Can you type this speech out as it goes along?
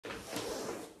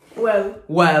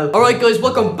Well. Alright guys,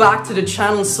 welcome back to the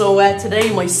channel. So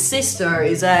today my sister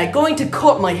is going to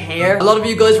cut my hair. A lot of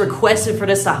you guys requested for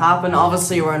this to happen.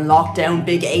 Obviously we're in lockdown.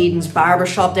 Big Aiden's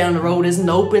barbershop down the road isn't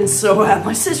open. So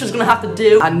my sister's gonna have to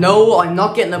do. And no, I'm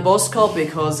not getting a buzz cut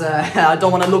because I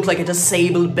don't want to look like a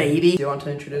disabled baby. Do you want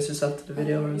to introduce yourself to the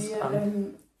video?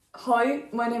 Hi,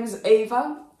 my name is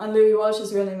Ava and Louis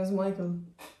Walsh's real name is Michael.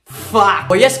 Fuck.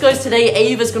 Well, yes guys, today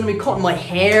Ava's gonna be cutting my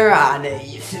hair and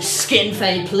skin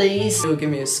fade, please. Give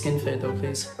me a skin fade though,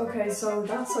 please. Okay, so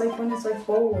that's like when it's like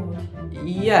bald.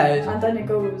 Yeah. And then it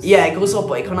goes. Yeah, it goes up,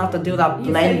 but you kind of have to do that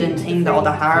blending thing that all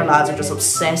the hair lads are just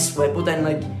obsessed with. But then,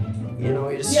 like, you know,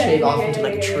 you just shave off into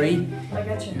like a tree. I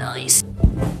get you. Nice.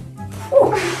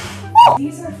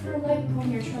 These are for like when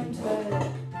you're trying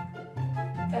to.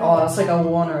 Oh, that's like a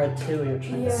 1 or a 2 you're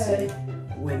trying to say.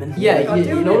 Women. Yeah, Oh,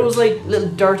 you know those like little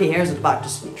dirty hairs at the back,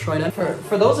 just try that.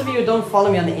 For those of you who don't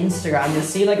follow me on the Instagram, you'll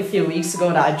see like a few weeks ago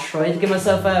that I tried to give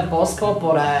myself a buzz cut,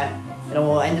 but you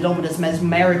know, I ended up with this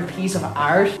mesmeric piece of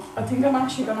art. I think I'm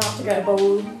actually gonna have to get a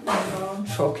bowl.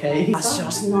 Okay. That's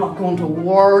just not going to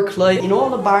work, like, you know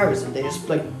all the bars and they just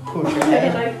like push your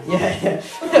head. Like,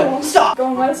 yeah. Stop!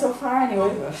 Going well so far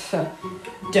anyway.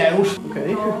 Doubt.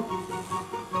 Okay.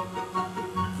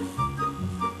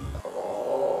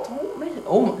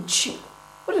 Oh my gee.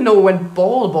 I didn't know it went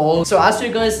ball. So I asked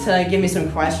you guys to give me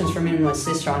some questions for me and my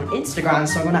sister on Instagram,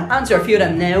 so I'm gonna answer a few of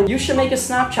them now. You should make a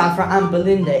Snapchat for Aunt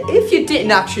Belinda. If you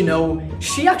didn't actually know,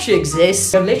 she actually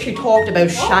exists. I've literally talked about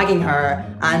shagging her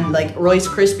and like Rice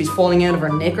Krispies falling out of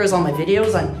her knickers on my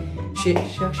videos, and she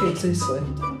actually exists. Like,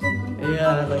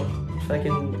 yeah, like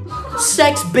fucking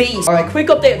sex beast. Alright, quick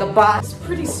update at the back. It's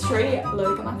pretty straight,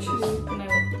 like I'm actually looking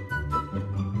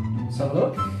out. So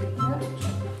look.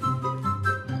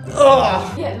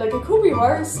 Ugh. Yeah, like it could be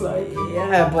worse, like.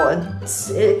 Yeah, but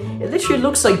it literally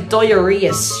looks like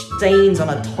diarrhea stains on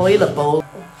a toilet bowl.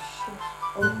 Oh shit.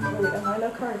 Oh wait, am I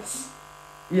look hurts?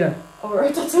 Yeah.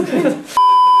 Alright, that's okay.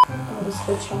 Oh, it's a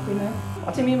bit choppy now.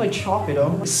 What do you mean by choppy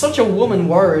though? It's such a woman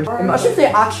word. Imagine if they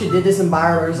actually did this in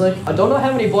barbers. Like, I don't know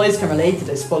how many boys can relate to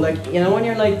this, but like, you know when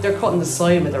you're like, they're cutting the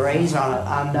side with a razor on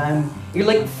it and you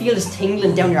like feel this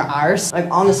tingling down your arse. Like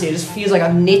honestly, it just feels like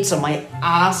I've nits on my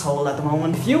asshole at the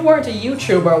moment. If you weren't a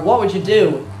YouTuber, what would you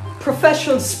do?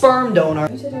 Professional sperm donor. I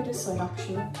need to do this side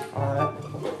actually.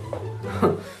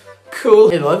 Alright.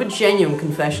 Cool. I have a genuine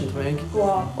confession to make. Go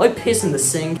on. I piss in the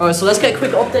sink. Alright, so let's get a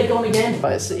quick update going again.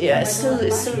 Right, so yeah, it's still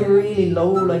really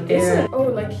low, like there. Oh,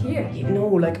 like here? You know,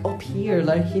 like up here,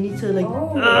 like you need to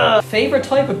like. Favorite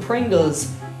type of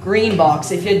Pringles? Green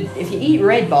box. If you eat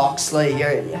red box, like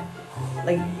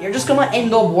you're just gonna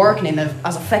end up working in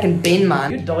as a fucking bin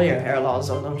man. You dye your hair laws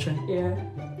though, don't you? Yeah.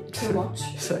 Too much.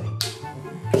 Sorry.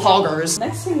 Poggers.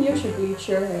 Next thing you should bleach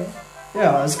your hair.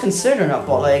 Yeah, I was considering it,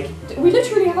 but like... We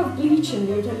literally have bleach in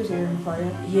the utility room for you.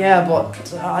 Yeah,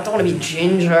 but I don't want to be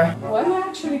ginger. Why am I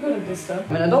actually good at this stuff?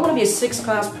 I mean, I don't want to be a 6th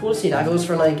class pussy that goes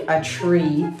for like a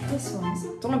 3. This one's... I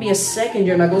don't want to be a 2nd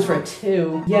year that goes for a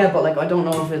 2. Yeah, but like, I don't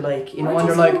know if it like, you know, when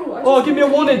they're like, oh, give me a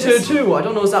 1 into a 2. I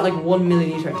don't know, is that like 1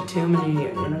 milliliter to 2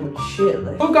 milliliter? You know, shit,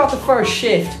 like. Who got the first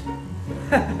shift?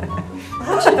 I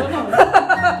actually don't know.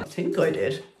 I think I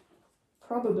did.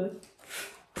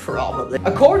 Probably.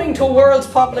 According to World's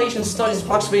Population Studies,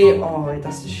 approximately... Oh wait,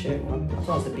 that's the shit one. I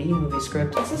thought it was the B movie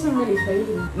script. This isn't really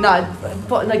fading. Nah,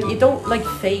 but like, you don't like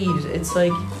fade. It's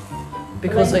like...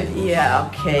 Because like... Yeah,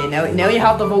 okay, now you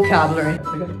have the vocabulary.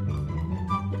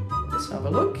 Let's have a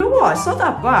look. You know what? It's not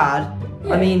that bad.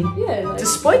 Yeah, I mean, like,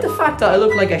 despite the fact that I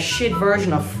look like a shit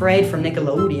version of Fred from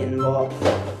Nickelodeon, but...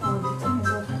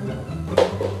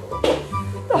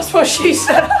 That's what she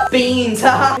said. Beans,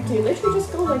 haha. Do you literally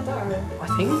just go like that? Or? I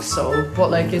think so, but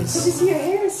like it's... Because you see your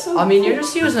hair is so... I mean, you're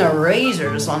just using a razor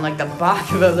just on like the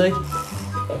back of it, like...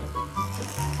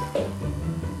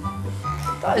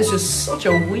 That is just such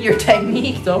a weird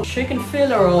technique though. Chicken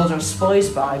filler rolls or spice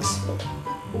bags.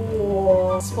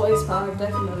 Oh, spice bag,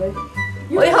 definitely.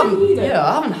 I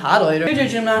haven't had either. I do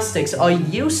gymnastics. I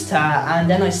used to, and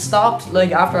then I stopped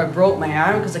like after I broke my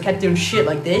arm because I kept doing shit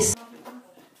like this.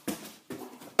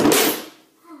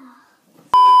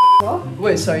 What?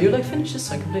 Wait, sorry, you like finished this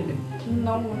side completely?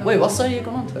 No. Wait, what side are you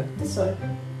going on to? This side.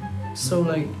 So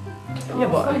like, yeah,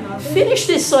 but finish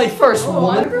this side first, I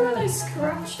woman. remember when I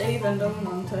scratched Ava and Dunn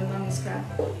onto a non-scrap,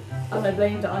 and I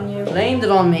blamed it on you. Blamed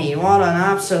it on me. What an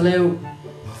absolute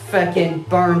fucking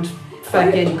burnt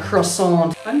fucking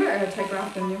croissant. I'm better at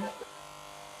typograph than you.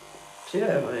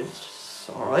 Yeah, but it's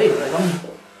alright. Like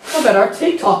I'm better at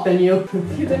TikTok than you.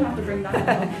 You didn't have to bring that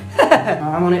up.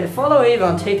 I'm gonna follow Ava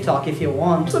on TikTok if you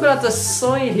want. Look at the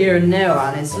side here now,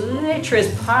 and it's literally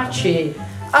as patchy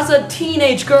as a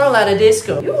teenage girl at a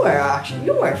disco. You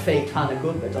wear fake kind of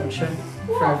good, but don't you?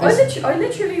 What? I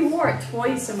literally wore it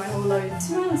twice in my whole life. It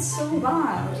smells so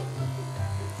bad.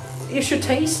 You should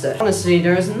taste it. Honestly,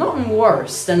 there's nothing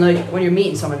worse than like when you're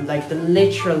meeting someone, like the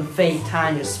literal fake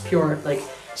tan just pure like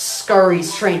scurry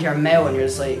straight into your mouth and you're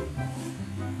just like,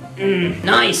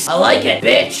 nice, I like it,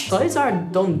 bitch. Sides are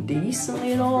done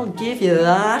decently and all, give you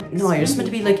that. No, you're just meant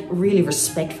to be like really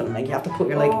respectful, like you have to put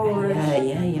your like,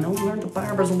 yeah, you know, learn the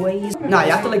barber's ways. No,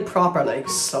 you have to like proper like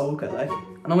soak it, like.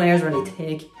 I know my hair's really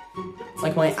thick,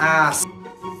 like my ass.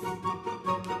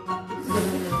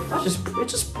 It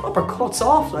just proper cuts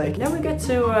off, like. Then we get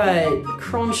to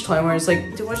crunch time where it's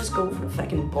like, do I just go for the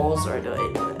fucking buzz or do I?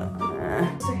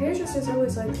 So hairdressers are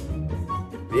always like,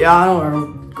 yeah, I know,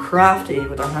 they're crafty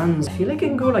with their hands. I feel like it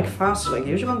can go like faster, like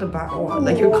usually on the back,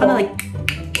 like you're kind of like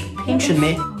pinching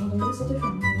me. There's a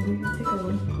different one, thicker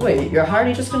one. Wait, you're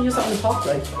hardly just gonna use that on the top,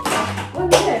 like? Well,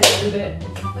 yeah, a little bit.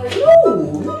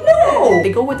 No!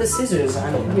 They go with the scissors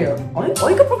and here, I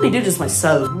could probably do this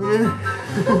myself.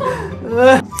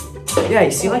 Yeah,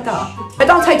 you see like that? I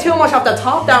don't take too much off the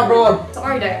top there, bro.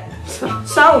 Sorry there.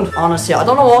 Sound. Honestly, I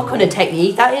don't know what kind of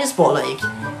technique that is, but like,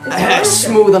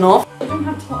 smooth enough. I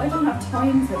don't have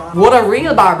time for that. Would a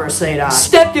real barber say that?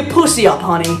 Step your pussy up,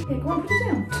 honey. Hey, go on, put it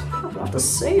down. I have to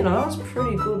say, you know, that's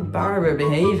pretty good barber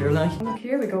behaviour, like. Look,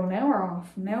 here we go. Now we're off.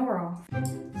 Now we're off.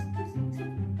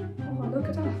 Oh, look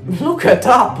at that. Look at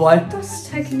that, boy. That's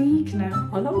technique now.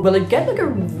 I know. Well, like, get like a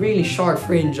really short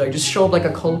fringe, like just show up like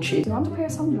a culture. Do you want a pair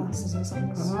of sunglasses or something?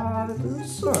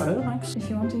 It's alright, thanks. If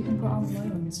you want, you can put on my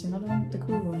ones. Do you not want the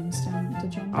cool ones down the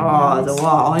jump? Oh, the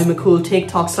what? I'm a cool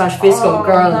TikTok / Visco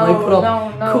girl and I put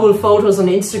up cool photos on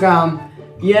Instagram.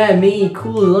 Yeah, me,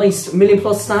 cool, nice, 1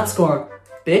 million+ snap score.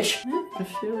 Bitch. A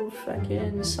few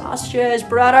fucking sausages,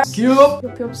 brother. Get up.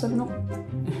 You'll be up 7 up.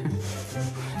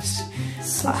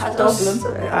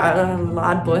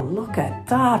 Lad, boy. Look at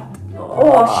that.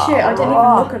 Oh shit, I didn't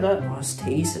even look at it. I was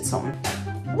tasted something.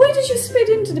 Why did you spit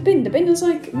into the bin? The bin is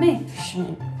like mesh.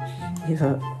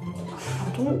 Yeah,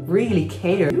 I don't really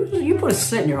care. You put a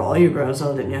slit in your eyebrows,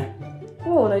 didn't you?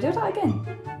 Oh, would I do that again?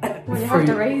 Will you have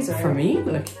the razor? For me?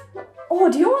 Like. Oh,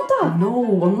 do you want that? No,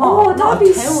 I'm not. Oh, that'd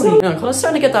be so... Yeah, cause I'm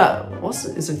starting to get that,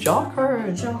 is it jock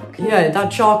or? Jock. Yeah, that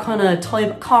jock kind of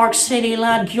type, Cork City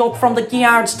lad, get up from the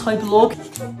yards type look.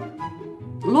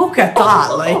 Look at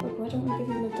that, like. Why don't we give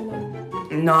you like the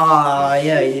little... Nah,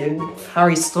 yeah, you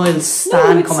Harry Styles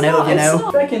stand coming out of you now.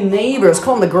 Not. Freaking neighbours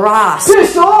cutting the grass.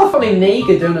 Pissed off! Probably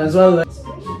naked doing it as well. Like.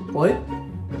 What?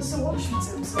 It's the washing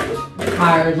outside.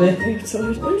 Hardly.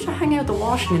 Why don't you hang out the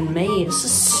washing in May? This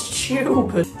is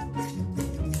stupid.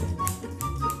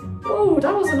 Oh,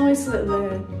 that was a nice little.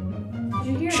 Did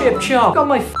you hear Chip that? chop. Got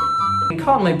my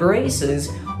caught in my braces.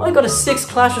 I got a 6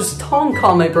 clashes tongue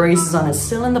caught my braces and it's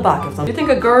still in the back of them. Do you think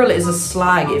a girl is a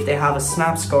slag if they have a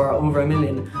snap score over 1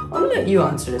 million? I'll let you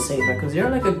answer this, Ava, because you're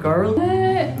like a girl.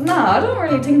 Nah, I don't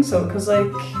really think so, because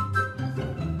like...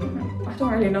 I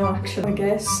don't really know actually. I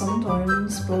guess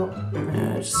sometimes, but...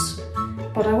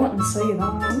 But I wouldn't say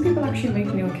that. Some people actually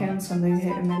make new accounts when they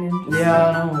hit 1 million. Yeah,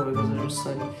 I know, because they're just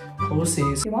like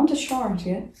pussies. You want a short,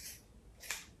 yeah?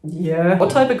 Yeah.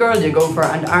 What type of girl do you go for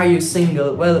and are you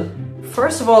single? Well,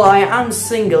 first of all, I am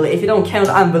single if you don't count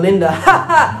Anne Belinda.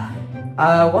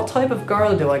 What type of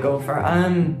girl do I go for?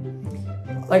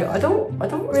 Like I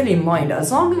don't really mind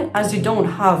as long as you don't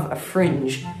have a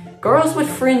fringe. Girls with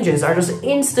fringes are just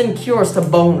instant cures to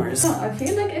boners. No, I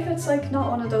feel like if it's like not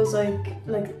one of those like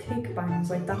thick bangs,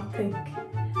 like that thick,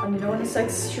 and you know when it's like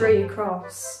straight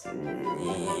across.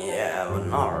 Yeah, but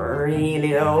not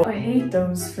really though. I hate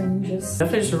those fringes. I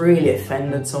definitely just really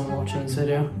offended someone watching this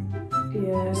video.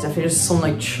 Yeah. It's definitely just some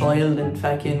like child in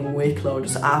fucking Wicklow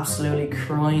just absolutely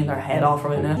crying their head off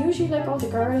right now. Usually like all the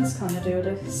girls kind of do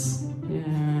this.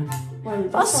 Yeah. Well,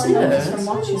 That's a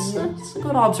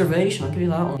good observation, I'll give you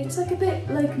that one. It's like a bit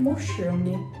like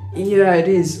mushroomy. Yeah, it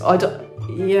is.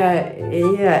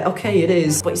 Yeah, okay, it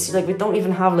is. But you see, like, we don't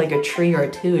even have like a 3 or a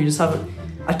 2, you just have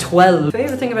a 12.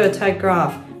 Favorite thing about a tech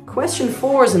graph? Question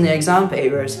 4s in the exam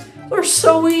papers. They're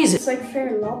so easy. It's like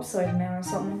fair lopsided now or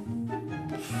something.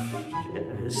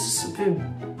 It's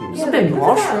a bit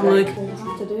mushroom, like. It'll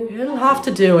have to do. It'll have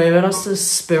to do, Ava, that's the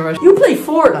spirit. You play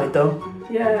Fortnite though?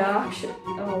 Yeah, actually.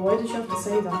 Oh, why did you have to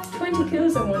say that? 20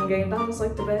 kills in one game, that was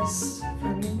like the best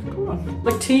for me. Come on.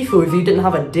 Like Tifu if you didn't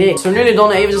have a dick. So we're nearly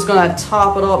done, Ava's just gonna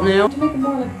top it up now. To make it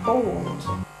more like bold.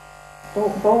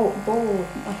 Bold.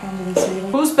 I can't even say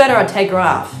that. Who's better at tech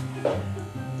graph?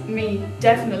 Me,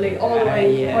 definitely, all the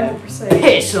way, yeah. 100%.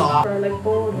 Piss off! Or like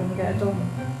bold when you get it done.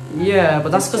 Yeah,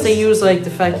 but that's because they use like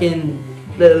the fucking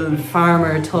little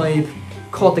farmer type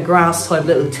cut the grass type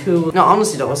little tool. No,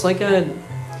 honestly though, it's like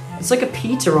a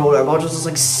pizza roller, but it just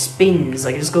like spins,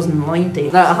 like it just goes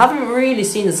 90. Now, I haven't really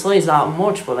seen the size that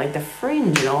much, but like the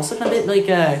fringe, you know, it's like a bit like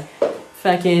a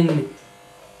fucking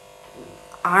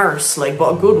arse, like,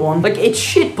 but a good one. Like, it's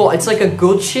shit, but it's like a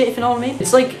good shit, if you know what I mean.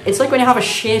 It's like when you have a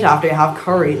shit after you have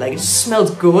curry, like, it just smells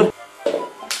good.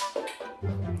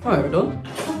 Alright, we're done.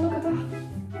 Oh, look at that.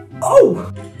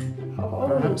 Oh!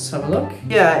 Oh. Let's have a look.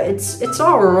 Yeah, it's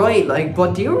alright, like,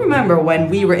 but do you remember when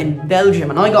we were in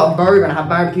Belgium and I got a burger and I had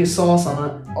barbecue sauce on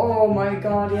it? Oh my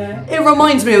god, yeah. It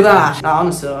reminds me of that. Nah,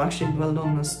 honestly, actually, well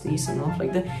done, that's decent enough.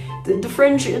 Like, the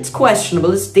fringe, it's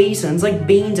questionable, it's decent. It's like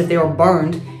beans if they were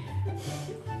burned.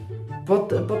 But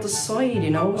the side, you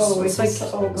know, it's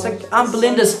like Aunt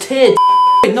Belinda's tit.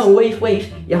 No,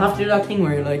 wait, you have to do that thing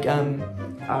where you're like,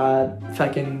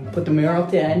 fucking put the mirror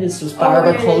up the end. It's just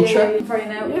barber culture.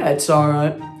 Yeah, it's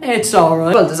alright. It's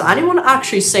alright. Well, does anyone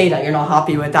actually say that you're not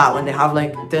happy with that when they have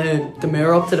like the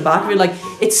mirror up to the back of you? Like,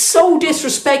 it's so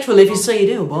disrespectful if you say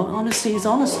you do, but honestly, it's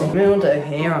honesty. I want the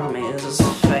hair on me. This is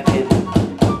fucking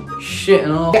shit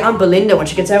and all. Aunt Belinda when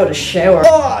she gets out of the shower.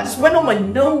 Oh, it just went on my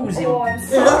nose. Oh, I'm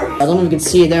sorry. I don't know if you can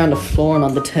see it there on the floor and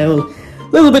on the towel. A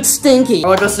little bit stinky.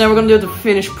 Alright guys, so now we're gonna do the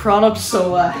finished product,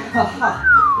 so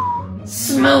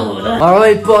smooth.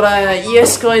 Alright, but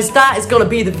yes guys, that is gonna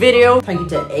be the video. Thank you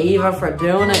to Ava for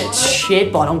doing it. It's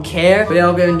shit, but I don't care. But I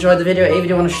hope you enjoyed the video. Ava, do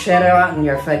you want to shout out and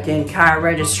your fucking car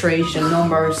registration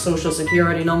number, social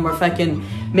security number, fucking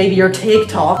maybe your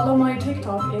TikTok? Hello, my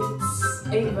TikTok is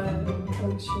Ava.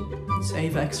 It's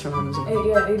Ava Extra, isn't it?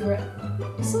 Yeah, Ava.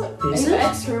 Is it? Ava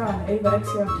Extra.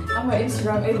 And my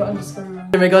Instagram,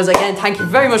 Ava_. Anyway guys, again, thank you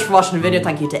very much for watching the video.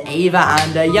 Thank you to Ava,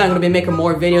 and yeah, I'm gonna be making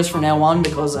more videos from now on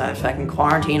because fucking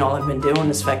quarantine, all I've been doing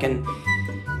is fucking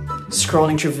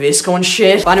scrolling through Visco and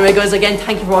shit. But anyway guys, again,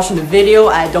 thank you for watching the video.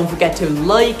 Don't forget to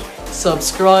like,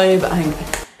 subscribe, and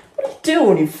what are you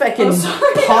doing, you fucking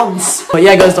ponce? But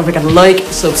yeah guys, don't forget to like,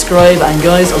 subscribe, and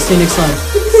guys, I'll see you next time.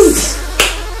 Peace.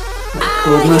 My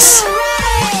goodness.